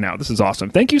all hanging out. This is awesome.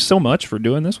 Thank you so much for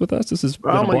doing this with us. This is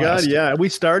oh my God. Yeah. We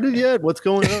started yet? What's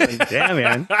going on? Yeah,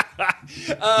 man.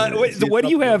 What do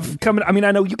you have coming? I mean,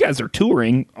 I know you guys are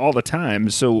touring all the time.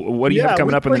 So what do you have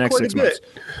coming up in the next 6 months?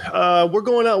 We're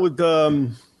going out with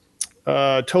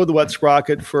Toad the Wet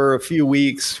Sprocket for a few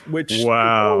weeks, which is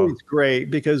always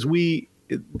great because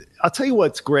I'll tell you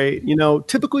what's great.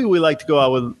 Typically we like to go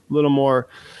out with a little more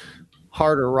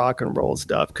harder rock and roll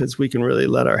stuff because we can really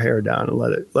let our hair down and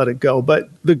let it go. But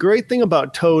the great thing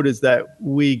about Toad is that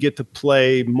we get to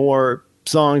play more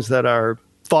songs that are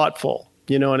thoughtful.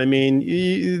 You know what I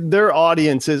mean? Their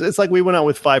audiences, it's like we went out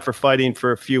with Five for Fighting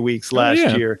for a few weeks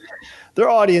last year. Their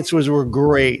audiences were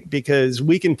great because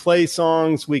we can play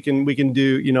songs. We can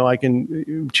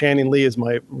do, Channing Lee is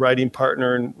my writing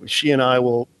partner, and she and I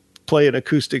will play an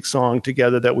acoustic song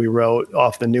together that we wrote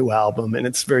off the new album. And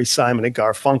it's very Simon and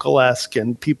Garfunkel-esque,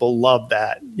 and people love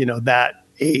that, that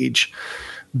age.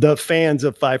 The fans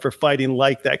of Five for Fighting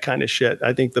like that kind of shit.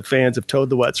 I think the fans of Toad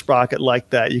the Wet Sprocket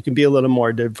like that. You can be a little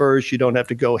more diverse. You don't have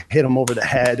to go hit them over the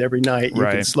head every night. You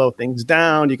can slow things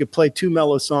down. You can play two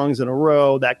mellow songs in a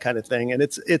row, that kind of thing. And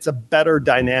it's a better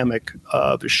dynamic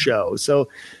of a show. So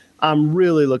I'm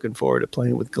really looking forward to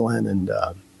playing with Glenn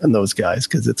and those guys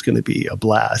because it's going to be a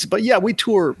blast. But yeah, we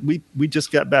tour. We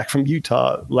just got back from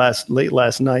Utah late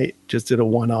last night. Just did a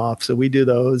one-off. So we do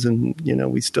those, and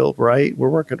we still write.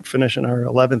 We're finishing our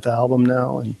 11th album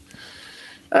now, and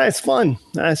it's fun.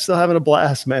 I'm still having a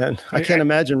blast, man. I can't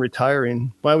imagine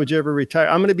retiring. Why would you ever retire?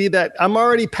 I'm going to be that. I'm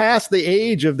already past the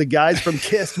age of the guys from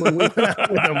Kiss when we went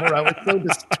out with them, where I was so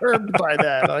disturbed by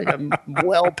that. Like I'm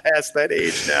well past that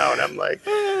age now, and I'm like,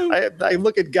 I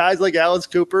look at guys like Alice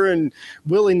Cooper and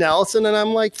Willie Nelson, and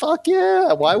I'm like, fuck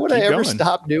yeah. Why would I ever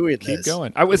stop doing this? Keep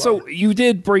going. So you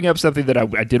did bring up something that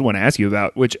I did want to ask you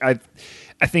about, which I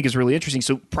think is really interesting.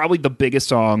 So probably the biggest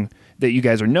song that you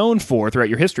guys are known for throughout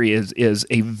your history is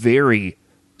a very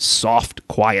soft,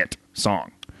 quiet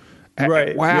song.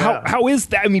 Right. Wow. Yeah. How is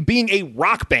that? I mean, being a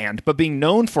rock band, but being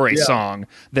known for a song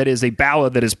that is a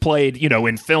ballad that is played,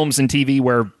 in films and TV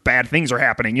where bad things are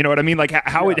happening. You know what I mean? Like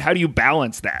how do you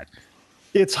balance that?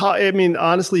 It's hot. I mean,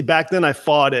 honestly, back then I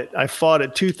fought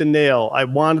it tooth and nail. I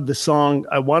wanted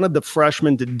the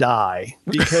Freshmen to die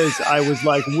because I was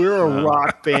like, we're a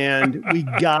rock band. We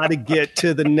got to get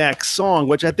to the next song,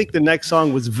 which I think the next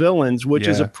song was Villains, which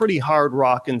is a pretty hard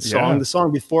rocking song. Yeah. The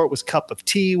song before it was Cup of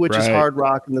Tea, which is hard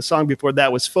rock. And the song before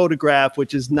that was Photograph,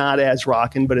 which is not as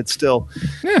rocking, but it's still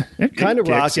kind of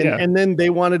rocking. Yeah. And then they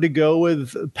wanted to go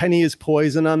with Penny is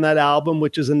Poison on that album,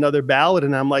 which is another ballad.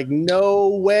 And I'm like, no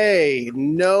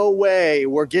way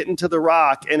we're getting to the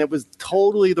rock. And it was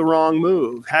totally the wrong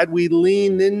move. Had we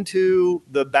leaned into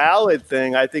the ballad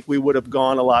thing, I think we would have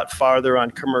gone a lot farther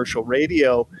on commercial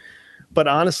radio. But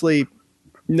honestly,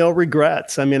 No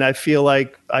regrets. I mean, I feel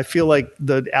like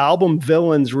the album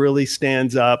Villains really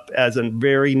stands up as a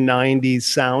very 90s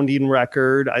sounding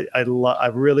record. I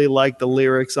really like the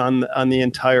lyrics on the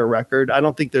entire record. I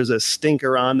don't think there's a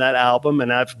stinker on that album,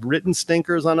 and I've written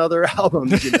stinkers on other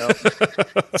albums, you know.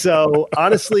 So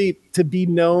honestly, to be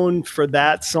known for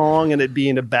that song and it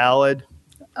being a ballad,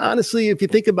 honestly, if you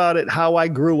think about it, how I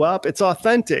grew up, it's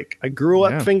authentic. I grew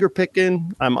up finger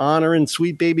picking. I'm honoring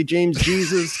sweet baby James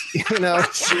Jesus, you know.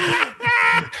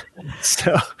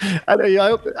 So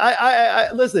I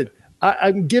listen.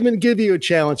 I'm give you a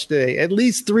challenge today. At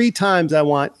least 3 times, I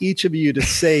want each of you to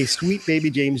say "Sweet Baby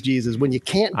James Jesus" when you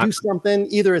can't do something.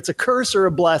 Either it's a curse or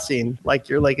a blessing. Like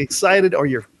you're like excited or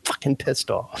you're fucking pissed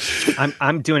off.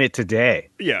 I'm doing it today.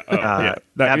 Yeah,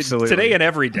 absolutely. Today and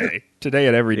every day.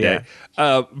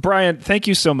 Brian, thank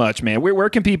you so much, man. Where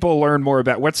can people learn more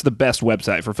about? What's the best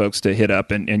website for folks to hit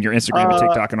up and your Instagram and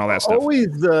TikTok and all that stuff?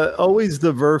 Always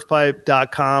the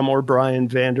vervepipe.com or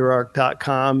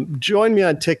brianvanderark.com. Join me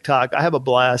on TikTok. I have a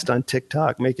blast on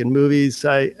TikTok making movies.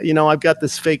 I've got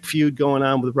this fake feud going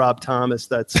on with Rob Thomas.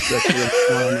 That's really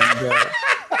fun. And,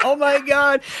 oh my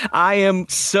God. I am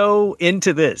so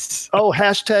into this. Oh,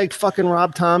 hashtag fucking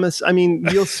Rob Thomas. I mean,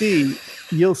 you'll see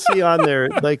on there,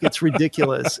 like, it's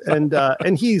ridiculous. And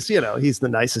he's the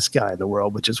nicest guy in the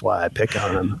world, which is why I pick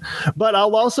on him. But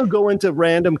I'll also go into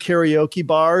random karaoke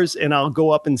bars and I'll go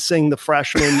up and sing The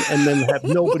Freshman and then have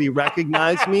nobody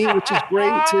recognize me, which is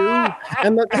great too.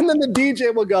 And then the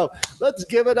DJ will go, "Let's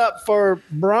give it up for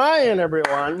Brian,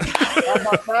 everyone." How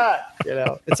about that?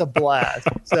 It's a blast.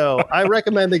 So I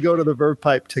recommend they go to the Verve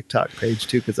Pipe TikTok page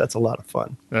too, because that's a lot of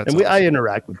fun. I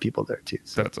interact with people there too.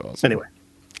 So. That's awesome. Anyway.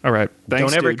 All right.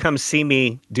 Thanks, Don't ever dude. come see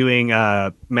me doing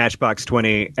Matchbox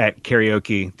 20 at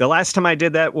karaoke. The last time I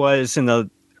did that was in the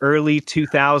early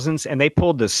 2000s, and they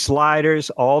pulled the sliders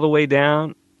all the way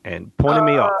down and pointed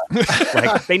me off.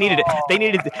 Like they needed it. They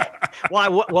needed.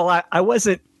 I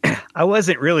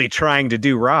wasn't really trying to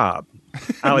do Rob.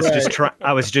 I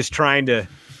was just trying to,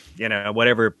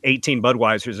 whatever 18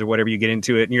 Budweisers or whatever you get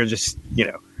into it, and you're just,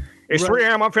 It's 3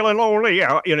 a.m. I'm feeling lonely.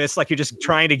 Yeah, it's like you're just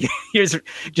trying to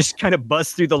just kind of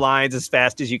buzz through the lines as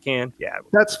fast as you can. Yeah,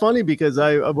 that's funny because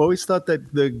I've always thought that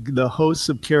the hosts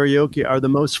of karaoke are the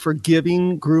most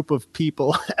forgiving group of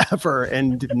people ever,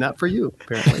 and not for you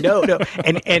apparently. No,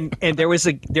 and there was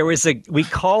a we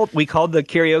called the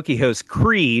karaoke host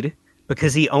Creed,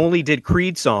 because he only did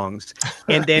Creed songs,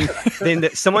 and then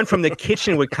someone from the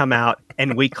kitchen would come out,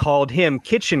 and we called him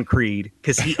Kitchen Creed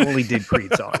because he only did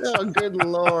Creed songs. Oh, good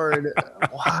Lord!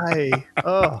 Why?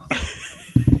 Oh,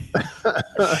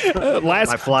 my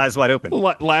fly's wide open.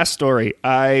 Last story.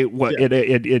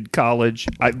 In college.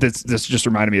 This just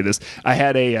reminded me of this.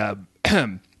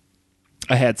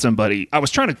 I had somebody, I was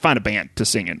trying to find a band to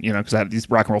sing in, because I had these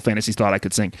rock and roll fantasies, thought I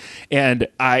could sing. And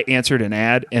I answered an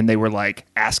ad and they were like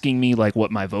asking me like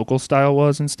what my vocal style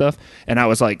was and stuff. And I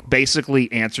was like, basically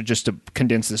answered, just to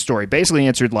condense the story, basically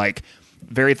answered like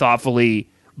very thoughtfully,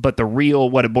 but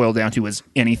what it boiled down to was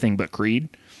anything but Creed.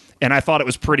 And I thought it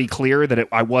was pretty clear that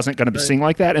I wasn't going to sing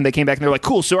like that. And they came back and they're like,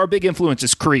 "Cool, so our big influence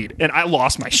is Creed." And I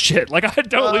lost my shit. Like, I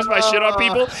don't lose my shit on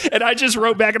people. And I just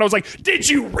wrote back and I was like, "Did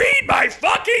you read my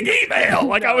fucking email?"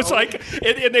 Like, I was like,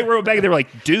 and they wrote back and they were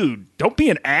like, "Dude, don't be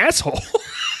an asshole."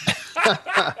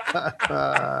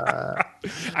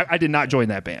 I did not join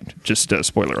that band. Just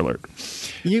spoiler alert.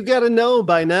 You got to know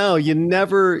by now, you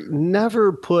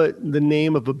never put the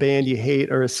name of a band you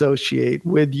hate or associate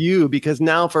with you, because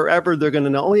now forever they're going to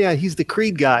know, oh yeah, he's the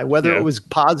Creed guy. Whether it was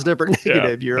positive or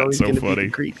negative, you're always going to be the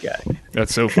Creed guy.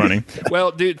 That's so funny.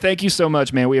 Well, dude, thank you so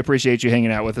much, man. We appreciate you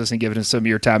hanging out with us and giving us some of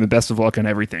your time, and best of luck on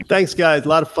everything. Thanks, guys. A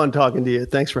lot of fun talking to you.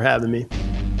 Thanks for having me.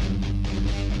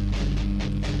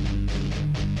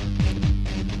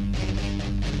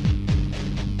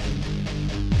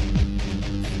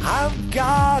 I've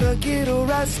gotta get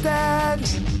arrested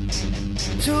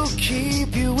to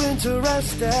keep you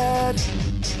interested.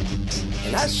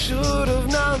 And I should have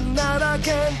known that I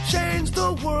can't change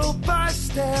the world by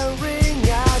staring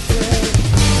at it.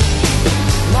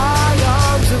 My